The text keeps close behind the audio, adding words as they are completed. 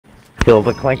Kill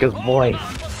the Clankers, boy.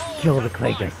 Kill the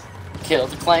Clankers. Kill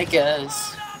the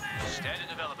Clankers.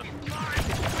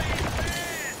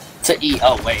 To eat.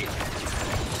 Oh, wait.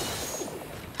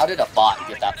 How did a bot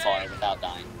get that far without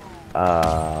dying?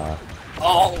 Oh!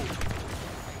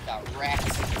 Got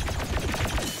wrecked.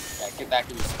 Yeah, get back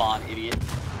to the spawn, idiot.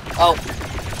 Oh!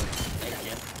 There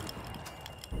you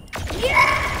go.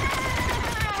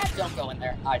 Yeah! Don't go in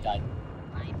there. I died.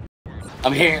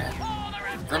 I'm here.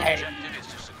 Grenade.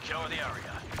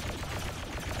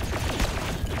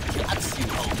 Got you,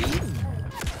 homie.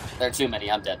 There are too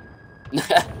many. I'm dead.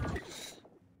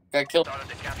 Got killed.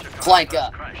 Flank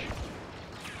up. I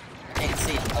can't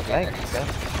see him. Okay, there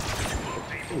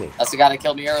he is. That's the guy that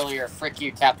killed me earlier. Frick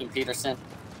you, Captain Peterson.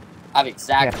 I've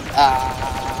exactly.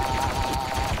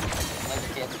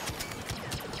 Laser kid.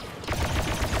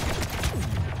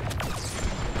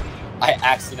 I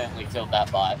accidentally killed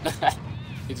that bot.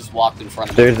 He just walked in front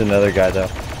of me. There's another guy though.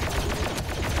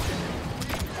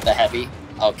 The heavy.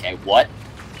 Okay, what?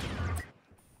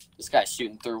 This guy's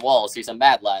shooting through walls. He's a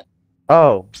mad lad.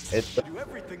 Oh, it's.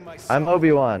 I'm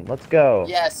Obi-Wan. Let's go.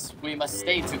 Yes, we must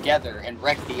stay together and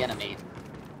wreck the enemy.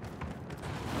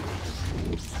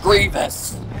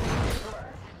 Grievous.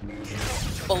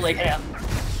 Bully him.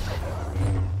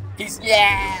 He's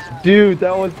Dude,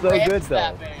 that was so Ramps good though.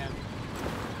 that man.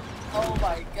 Oh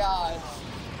my god.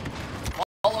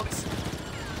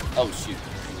 Oh shoot.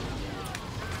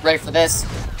 Ready for this?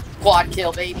 Quad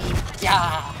kill, baby.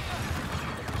 Yeah.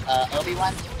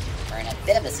 Obi-Wan, we're in a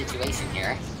bit of a situation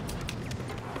here.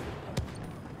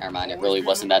 Never mind, it really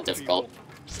wasn't that difficult.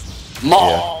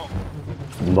 Maul!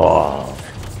 Yeah. Maul.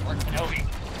 Or Kenobi.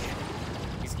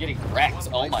 He's getting wrecked.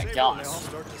 Oh my gosh.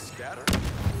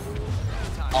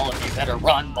 All of you better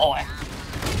run, boy.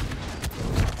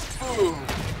 Ooh.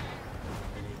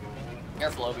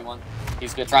 Careful, Obi-Wan.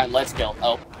 He's gonna try and let's kill.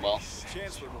 Oh, well.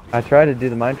 I tried to do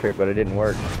the mind trick, but it didn't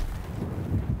work.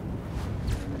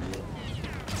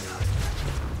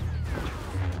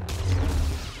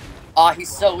 Oh, he's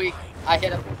so weak. I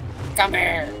hit him. Come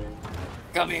here.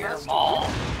 Come here, Maul.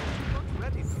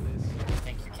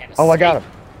 Think you can't escape. Oh, I got him.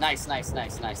 Nice, nice,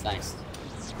 nice, nice, nice.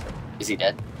 Is he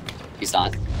dead? He's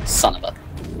not. Son of a.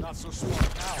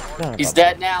 He's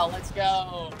dead now. Let's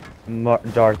go.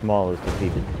 Darth Maul is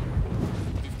defeated.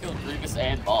 We've killed Grievous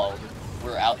and Maul.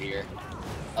 We're out here.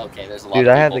 Okay, there's a lot Dude,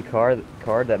 of I have people. the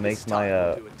card that makes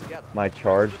my my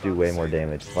charge do way more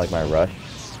damage, like my rush.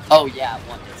 Oh yeah,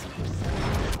 one hits him.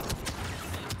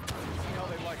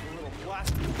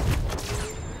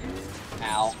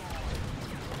 Ow.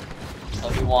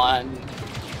 Obi-Wan,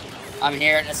 I'm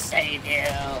here to save you.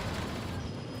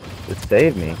 To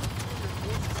save me.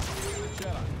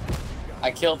 I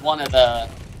killed one of the...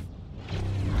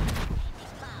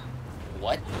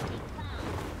 What?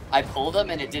 I pulled him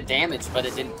and it did damage, but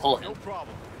it didn't pull him.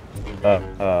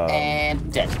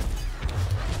 And dead.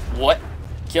 What?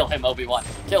 Kill him, Obi-Wan.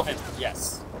 Kill him.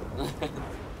 Yes.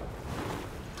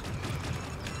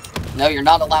 No, you're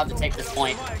not allowed to take this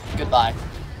point. Goodbye.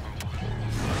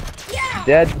 Yeah!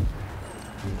 Dead.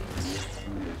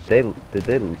 Did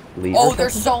they leave? Oh,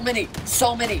 there's so many!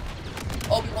 So many!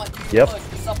 Obi-Wan, you push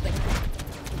or something.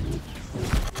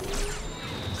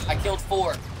 I killed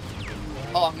 4.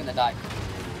 Oh, I'm gonna die.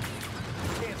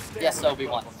 Yes,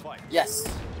 Obi-Wan. Yes.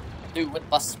 Do what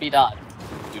must be done.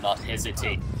 Do not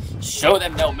hesitate. Show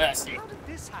them no mercy.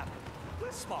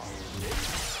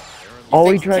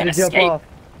 Oh, he tried to jump off.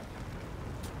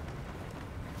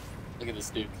 Look at this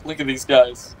dude. Look at these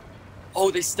guys.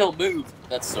 Oh, they still move.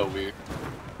 That's so weird.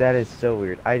 That is so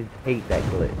weird. I hate that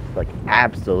glitch. Like,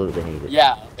 absolutely hate it.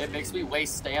 Yeah, it makes me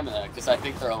waste stamina because I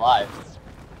think they're alive.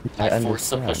 I force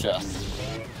the push-up.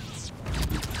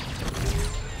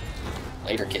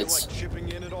 Later, kids.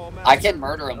 I can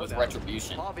murder him with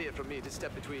retribution. Oh,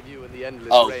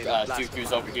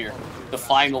 Dooku's over here. The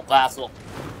final battle.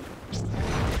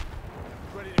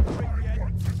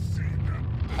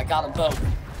 I got them both.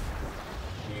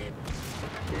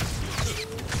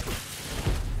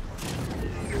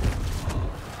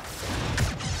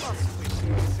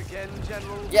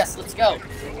 Yes, let's go.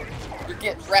 You're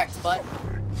getting wrecked, bud.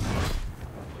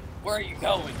 Where are you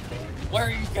going? Where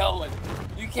are you going?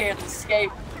 You can't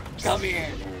escape. Come here.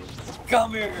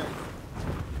 Come here.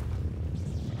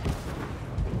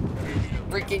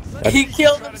 Freaking, he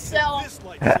killed himself.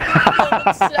 He killed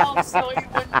himself so he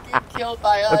wouldn't get killed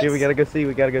by us. Okay, we gotta go see.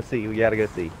 We gotta go see. We gotta go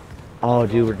see. Oh,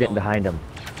 dude, we're getting behind him.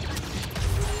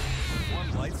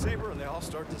 One lightsaber and they all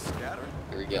start to scatter.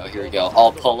 Here we go. Here we go.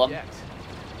 I'll pull him.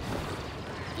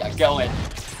 Yeah, go in.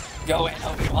 Go in,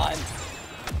 Obi-Wan.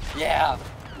 Yeah,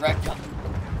 wreck him.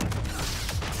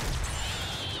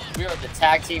 We are the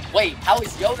tag team. Wait, how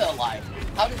is Yoda alive?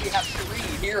 How do we have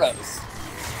 3 heroes?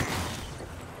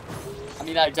 I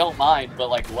mean, I don't mind, but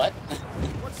like, what?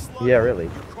 Yeah, really.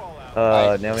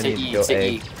 Right, now we need to go to A.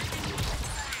 E.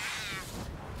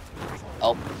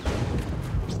 Oh.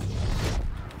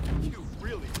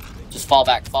 Just fall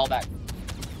back, fall back.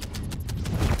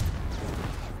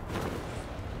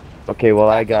 Okay, well,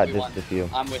 I got everyone. just a few.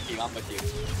 I'm with you, I'm with you.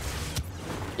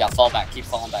 Yeah, fall back, keep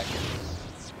falling back.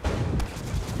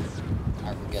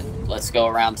 Alright, we're good. Let's go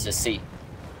around to C.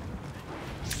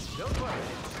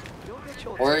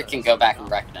 Or we can go back and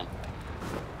wreck them.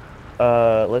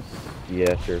 Let's...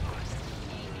 Yeah, sure.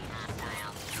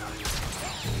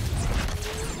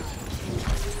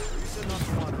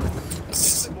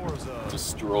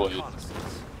 Destroyed.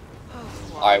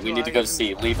 Alright, we need to go to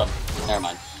C. Leave them. Never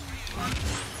mind.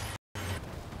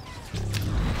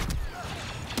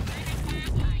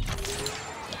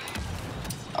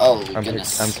 Oh,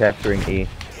 goodness. I'm capturing E.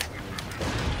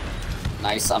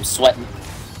 Nice, I'm sweating.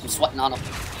 I'm sweating on him.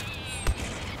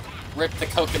 Rip the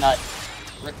coconut.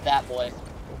 Rip that boy.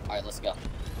 Alright, let's go.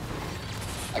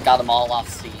 I got them all off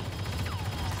C.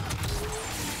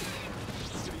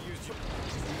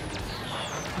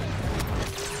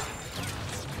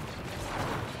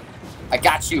 I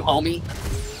got you, homie.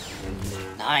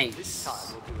 Nice.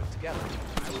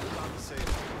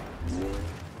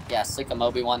 Yeah, sick of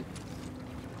Obi-Wan.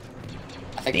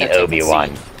 I think The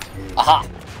Obi-Wan. Aha.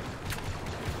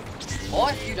 Boy,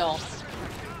 if you don't.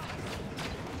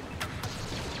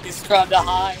 He's trying to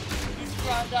hide. He's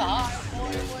trying to hide.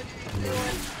 Boy, what are you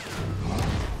doing?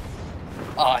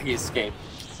 Oh, he escaped.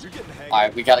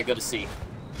 Alright, we gotta go to C.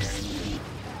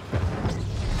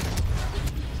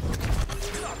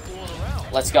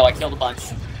 Let's go, I killed a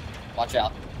bunch. Watch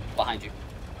out. Behind you.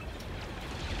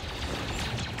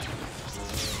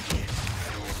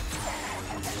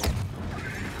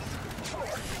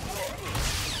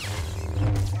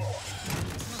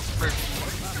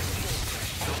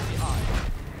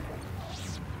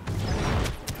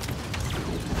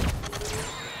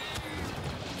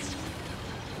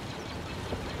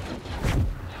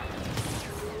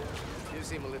 You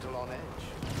seem a little on edge.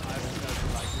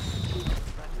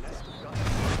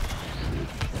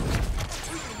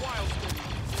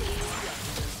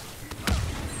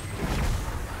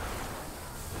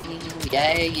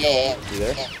 Yeah. You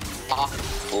there?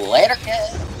 Later,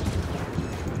 kid.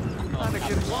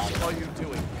 Anakin, what are you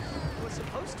doing? We're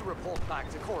supposed to report back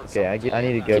to Coruscant. Okay, I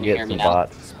need to go Can you get hear me some now?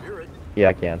 bots. Spirit. Yeah,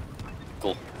 I can.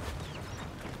 Cool.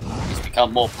 He's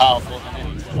become more powerful than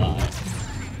any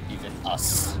Jedi. Even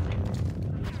us.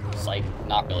 It's like,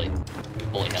 not really. We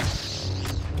bully him.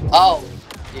 Oh!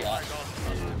 Yeah.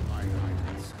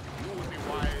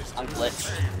 I'm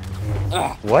glitched.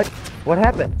 Ugh. What? What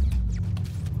happened?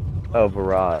 Oh,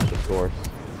 Barrage, of course.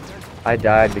 I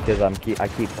died because I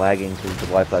keep lagging because the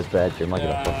Wi-Fi's bad. So I'm not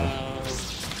gonna fuck him.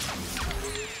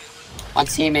 My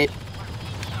teammate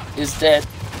is dead.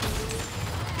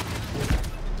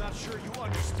 Not sure you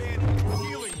understand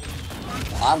healing.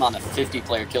 I'm on a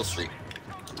 50-player kill streak.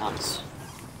 Nice.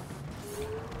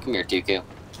 Come here, Dooku.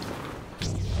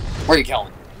 Where are you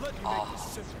going? Oh,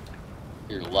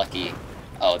 you're lucky.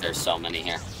 Oh, there's so many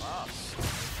here.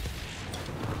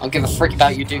 I don't give a frick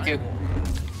about you, Dooku.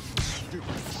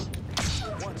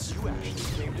 Once you actually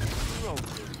came to your own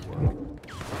world.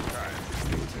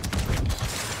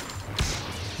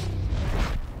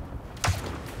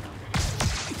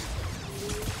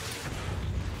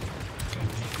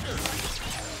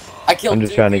 I killed I'm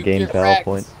just Dooku, trying to gain get battle wrecked.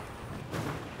 points.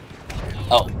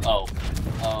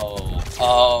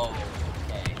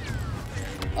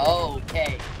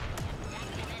 Okay.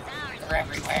 They're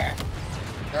everywhere.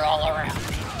 They're all around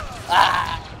me.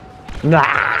 Ah!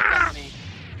 Nah!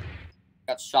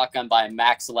 Got shotgunned by a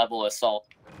max level assault.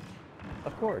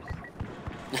 Of course.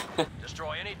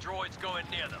 Destroy any droids going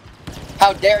near them.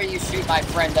 How dare you shoot my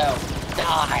friendo?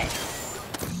 Die!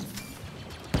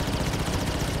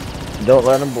 Don't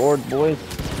let them board, boys.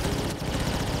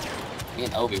 Me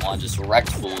and Obi-Wan just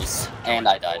wrecked fools, and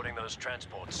I died. Boarding those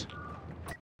transports.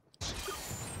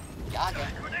 Yaga.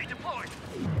 Grenade deployed.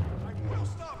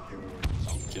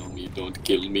 Don't kill me, don't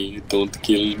kill me, don't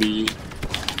kill me.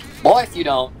 Boy, if you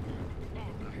don't.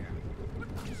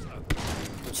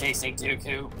 I'm chasing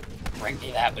Dooku. Bring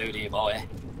me that booty, boy.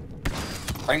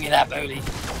 Bring me that booty.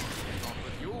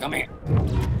 Come here.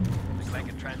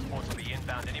 Flanking transports will be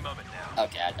inbound any moment now.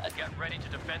 Okay, I Get ready to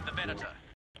defend the Venator.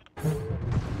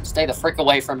 stay the frick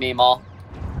away from me, Maul.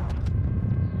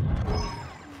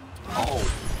 Oh.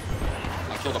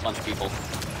 I killed a bunch of people.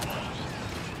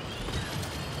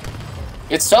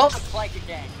 It's so much like a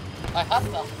game. I have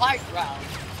the high ground.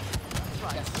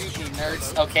 Shoot me,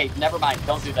 nerds. Okay, never mind.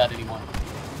 Don't do that anymore.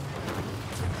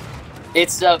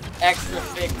 It's a extra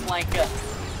thick clanka.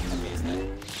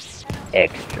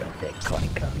 Extra thick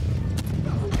clanker.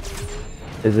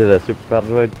 Is it a super battle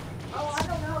droid?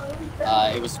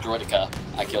 It was Droidica.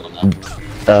 I killed him though.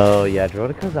 Oh yeah,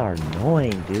 droidicas are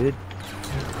annoying, dude.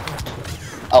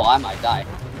 Oh, I might die.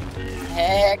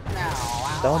 Heck no.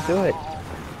 Don't do it.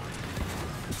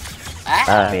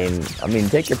 Ah! I mean,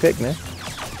 take your pick, man.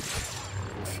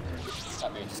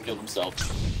 That man just killed himself.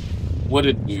 What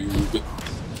a noob.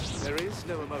 There is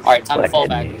no emotion. Alright, time to fall What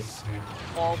back. an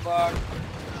Fall back.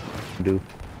 Do.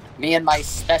 Me and my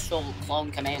special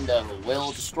clone commando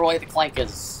will destroy the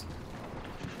clankas.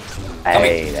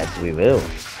 Hey, that's we will.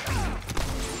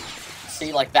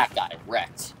 See, like that guy,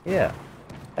 wrecked. Yeah,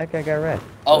 that guy got wrecked.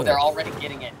 Oh, they're already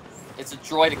getting it. It's a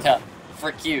droidica.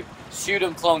 Frick you. Shoot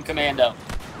him, clone commando.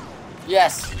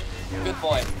 Yes. Good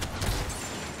boy.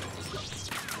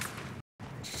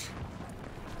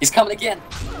 He's coming again.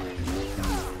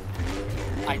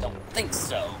 I don't think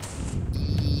so.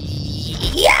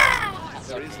 Yeah!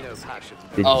 There is no passion.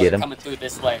 Did Oh, you get they're him? coming through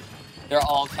this way. They're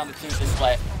all coming through this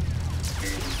way.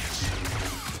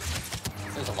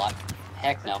 There's a lot.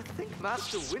 Heck no. I think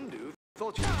Master Windu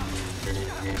thought you.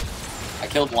 I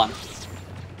killed one.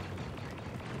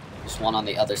 There's one on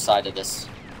the other side of this.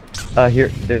 Here,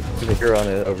 there's a hero on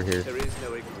it over here. There is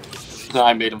no ignorance.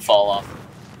 I made him fall off.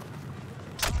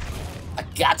 I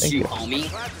got Thank you, you. homie.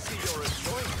 Glad to see you're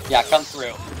enjoying it. Yeah, come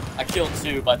through. I killed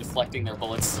two by deflecting their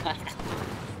bullets.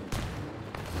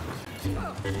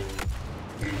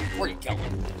 Where are you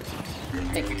going?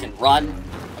 Think you can run?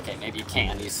 Okay, maybe you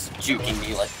can. He's juking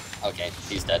me like... Okay,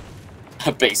 he's dead.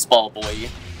 A baseball boy.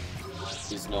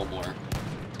 He's no more.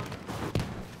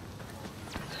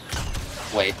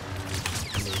 Wait.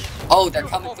 Oh, they're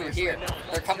coming through here.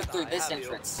 They're coming through this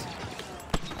entrance.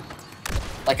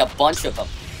 Like a bunch of them.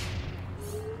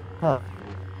 Huh.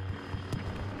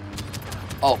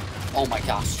 Oh, oh my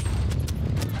gosh.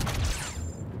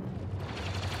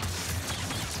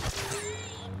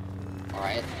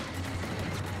 Alright.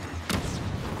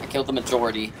 I killed the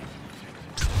majority.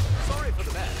 Sorry for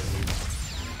the mess.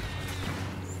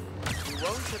 You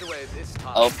won't get away this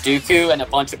time. Oh, Dooku and a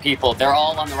bunch of people. They're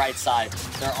all on the right side.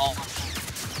 They're all...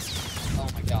 Oh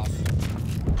my gosh.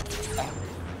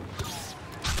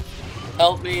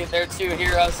 Help me, they're two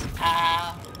heroes.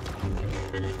 Ah!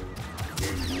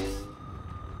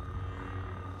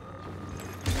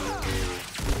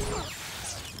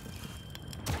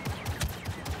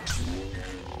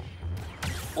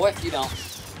 Boy, if you don't.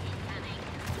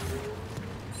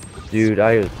 Dude,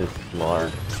 I was just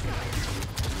smart.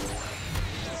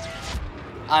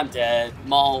 I'm dead.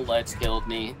 Maul Ledge killed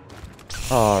me.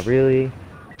 Oh, really?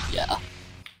 Yeah.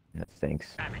 That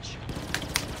stinks.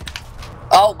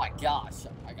 Oh my gosh.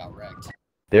 I got wrecked.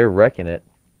 They're wrecking it.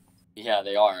 Yeah,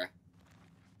 they are.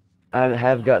 I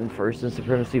have gotten first in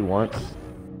Supremacy once,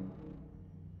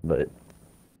 but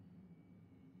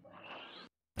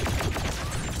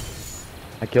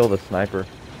I killed a sniper.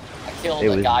 I killed It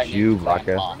a was guy named Chewbacca.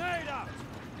 Grandpa.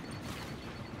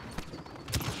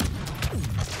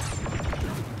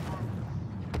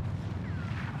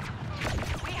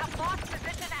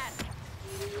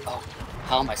 Oh,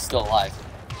 how am I still alive?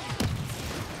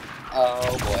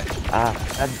 Oh boy.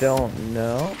 I don't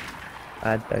know.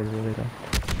 I really don't.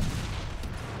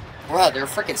 Bruh, they're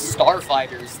freaking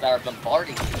starfighters that are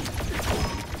bombarding me.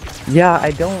 Yeah,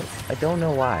 I don't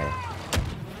know why.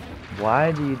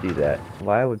 Why do you do that?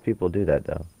 Why would people do that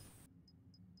though?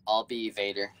 I'll be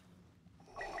Vader.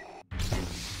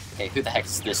 Okay, who the heck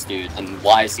is this dude? And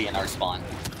why is he in our spawn?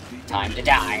 Time to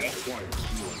die.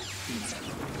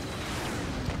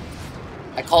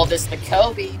 I call this the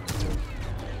Kenobi.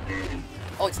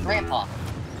 Oh, it's Grandpa.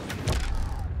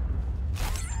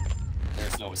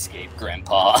 There's no escape,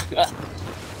 Grandpa.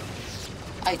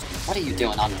 What are you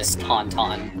doing on this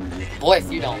tauntaun? Boy,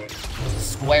 if you don't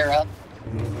square up.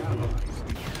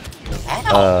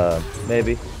 Ow.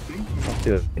 Maybe. Let's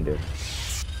see what we can do.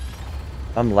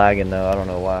 I'm lagging though, I don't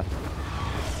know why.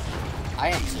 I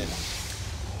am too.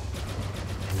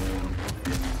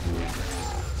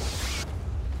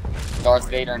 Darth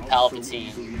Vader and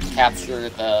Palpatine capture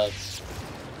the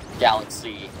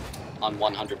galaxy on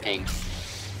 100 ping.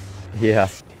 Yeah.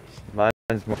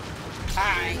 Mine's more.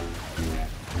 Hi.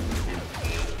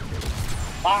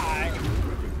 Bye.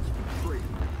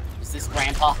 Is this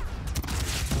Grandpa?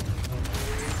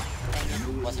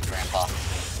 It wasn't Grandpa.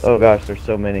 Oh gosh, there's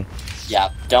so many. Yeah,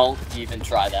 don't even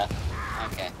try that.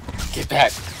 Okay. Get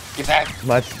back. Get back.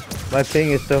 My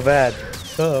ping is so bad.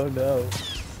 Oh no.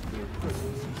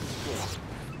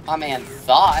 My man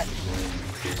thought.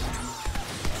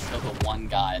 that one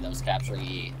guy that was capturing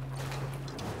E.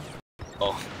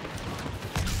 Oh.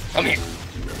 Come here.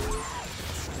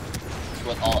 That's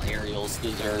what all aerials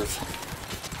deserve.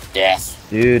 Yes.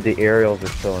 Dude, the aerials are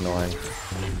so annoying.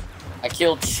 I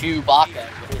killed Chewbacca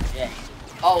with a J.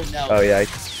 Oh no. Oh yeah.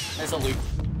 There's a loop.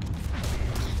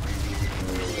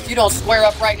 If you don't square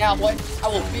up right now, boy, I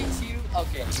will beat you.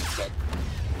 Okay, he's dead.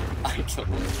 I killed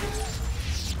him.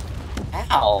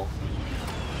 Ow.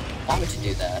 Why would you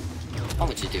do that? Why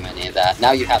would you do any of that?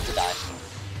 Now you have to die.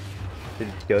 Did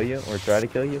he kill you or try to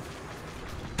kill you?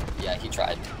 Yeah, he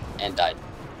tried. And died.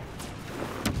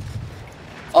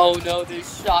 Oh no, they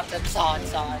shot the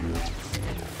Tauntaun.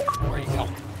 Where are you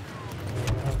going?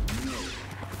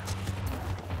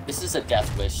 This is a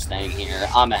death wish thing here.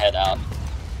 I'ma head out.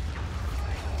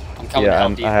 I'm coming to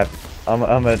help you. I'm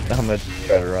gonna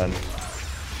try to run.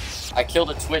 I killed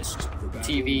a Twitch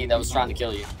TV that was trying to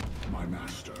kill you.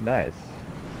 Nice.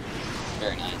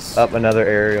 Very nice. Up another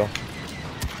aerial.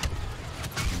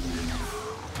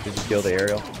 Did you kill the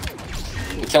aerial?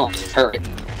 Kill him. Hurry.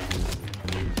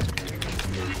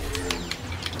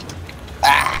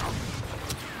 Ah!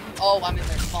 Oh, I'm in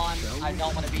their spawn. I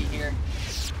don't want to be here.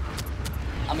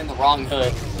 I'm in the wrong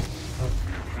hood.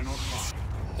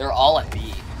 They're all at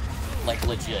B. Like,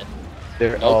 legit.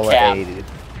 They're No all cap. at A, dude.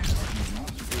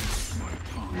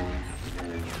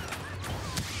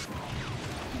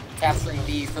 Capturing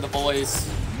B for the boys.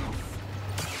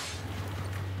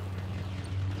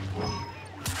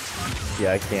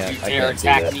 Yeah, I can't. You I dare can't do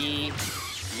attack that. me,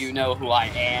 you know who I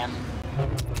am.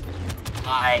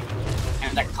 I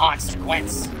am the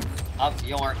consequence of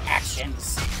your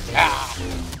actions. Ah.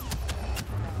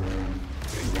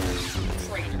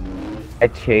 Traitor. I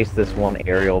chased this one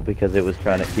aerial because he was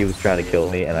trying to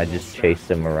kill me, and I just chased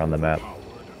him around the map.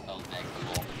 Oh,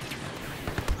 cool.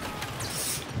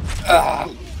 Ah.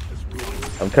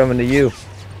 I'm coming to you.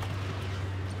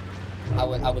 I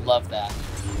would love that.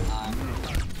 I'm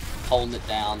holding it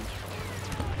down.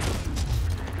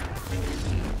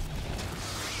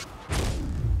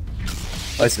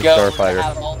 Let's Like the go. Starfighter. We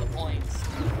have all the points.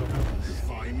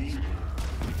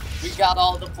 We got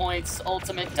all the points.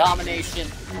 Ultimate domination.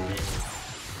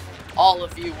 All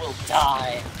of you will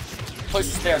die.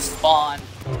 Push their spawn.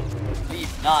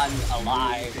 Leave none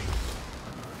alive.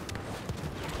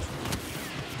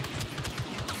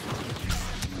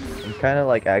 I'm kind of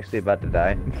like actually about to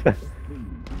die.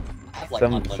 I have, like,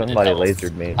 Somebody health,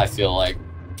 lasered me. I feel like.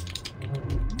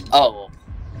 Oh,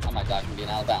 I might die from being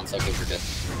out of bounds. Okay, we're good.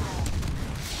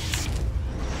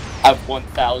 I have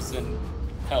 1,000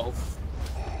 health.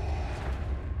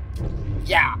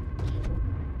 Yeah.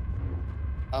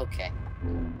 Okay.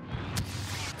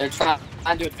 They're trying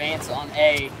to advance on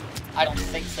A. I don't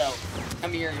think so.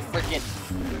 Come here, you freaking.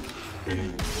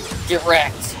 Get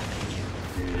wrecked.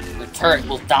 The turret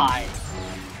will die.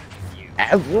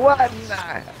 As one.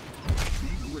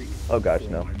 Oh gosh,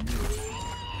 no.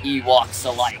 Ewoks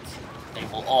alike. They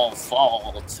will all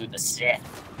fall to the Sith.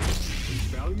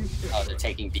 Oh, they're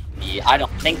taking B. I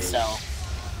don't think so.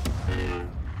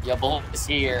 Your boy is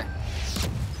here.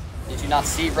 Did you not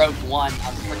see Rogue One?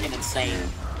 I'm freaking insane.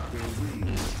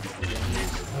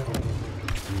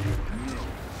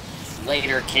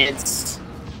 Later, kids.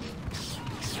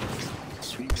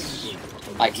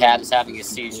 My cat is having a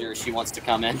seizure. She wants to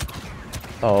come in.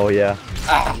 Oh yeah.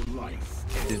 Ah.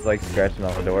 She's like scratching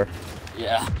on the door.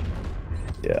 Yeah.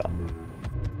 Yeah.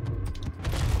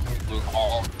 We'll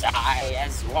all die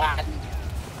as one.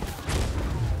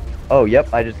 Oh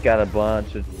yep. I just got a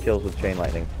bunch of kills with chain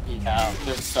lightning. Yeah,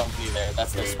 there's so many there.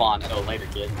 That's their spawn. Oh, later,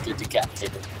 kid. You're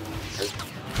decapitated.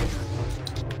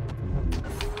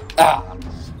 Ah.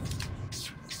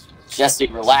 Jesse,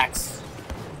 relax.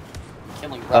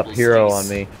 Killing rebels. Up hero jeez. on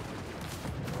me.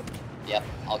 Yep,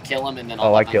 I'll kill him and then I'll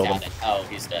Oh, let I killed my him. cat in. Oh,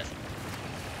 he's dead.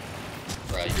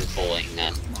 Bro, you're bullying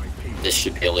them. This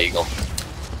should be illegal.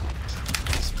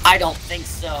 I don't think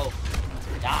so.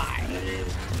 Die.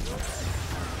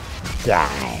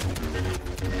 Die.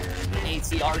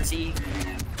 ATRT.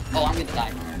 Oh, I'm gonna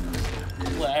die.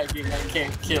 I'm lagging. I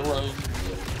can't kill him.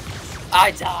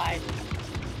 I died.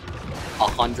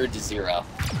 100 to 0.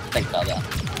 Think about that.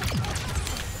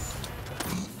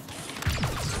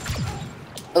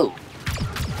 Oh.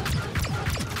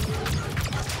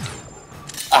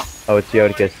 Ah. Oh, it's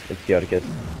Yodicus. It's Yodicus.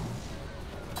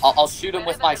 I'll shoot him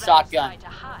with my shotgun.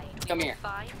 Come here.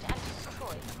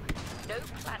 No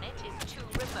planet is too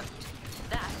remote.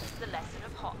 That's the lesson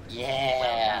of Hot.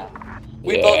 Yeah.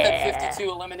 We both had 52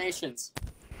 eliminations.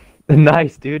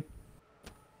 Nice, dude.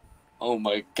 Oh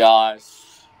my gosh.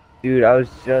 Dude, I was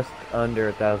just under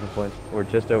 1,000 points, or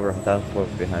just over 1,000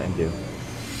 points behind you.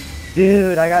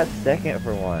 Dude, I got second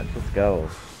for once. Let's go.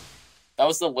 That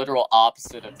was the literal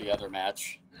opposite of the other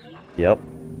match. Yep.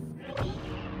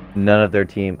 None of their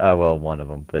team. Oh well, one of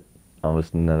them, but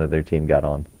almost none of their team got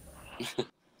on.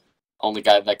 Only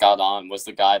guy that got on was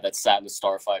the guy that sat in the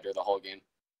Starfighter the whole game.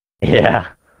 Yeah.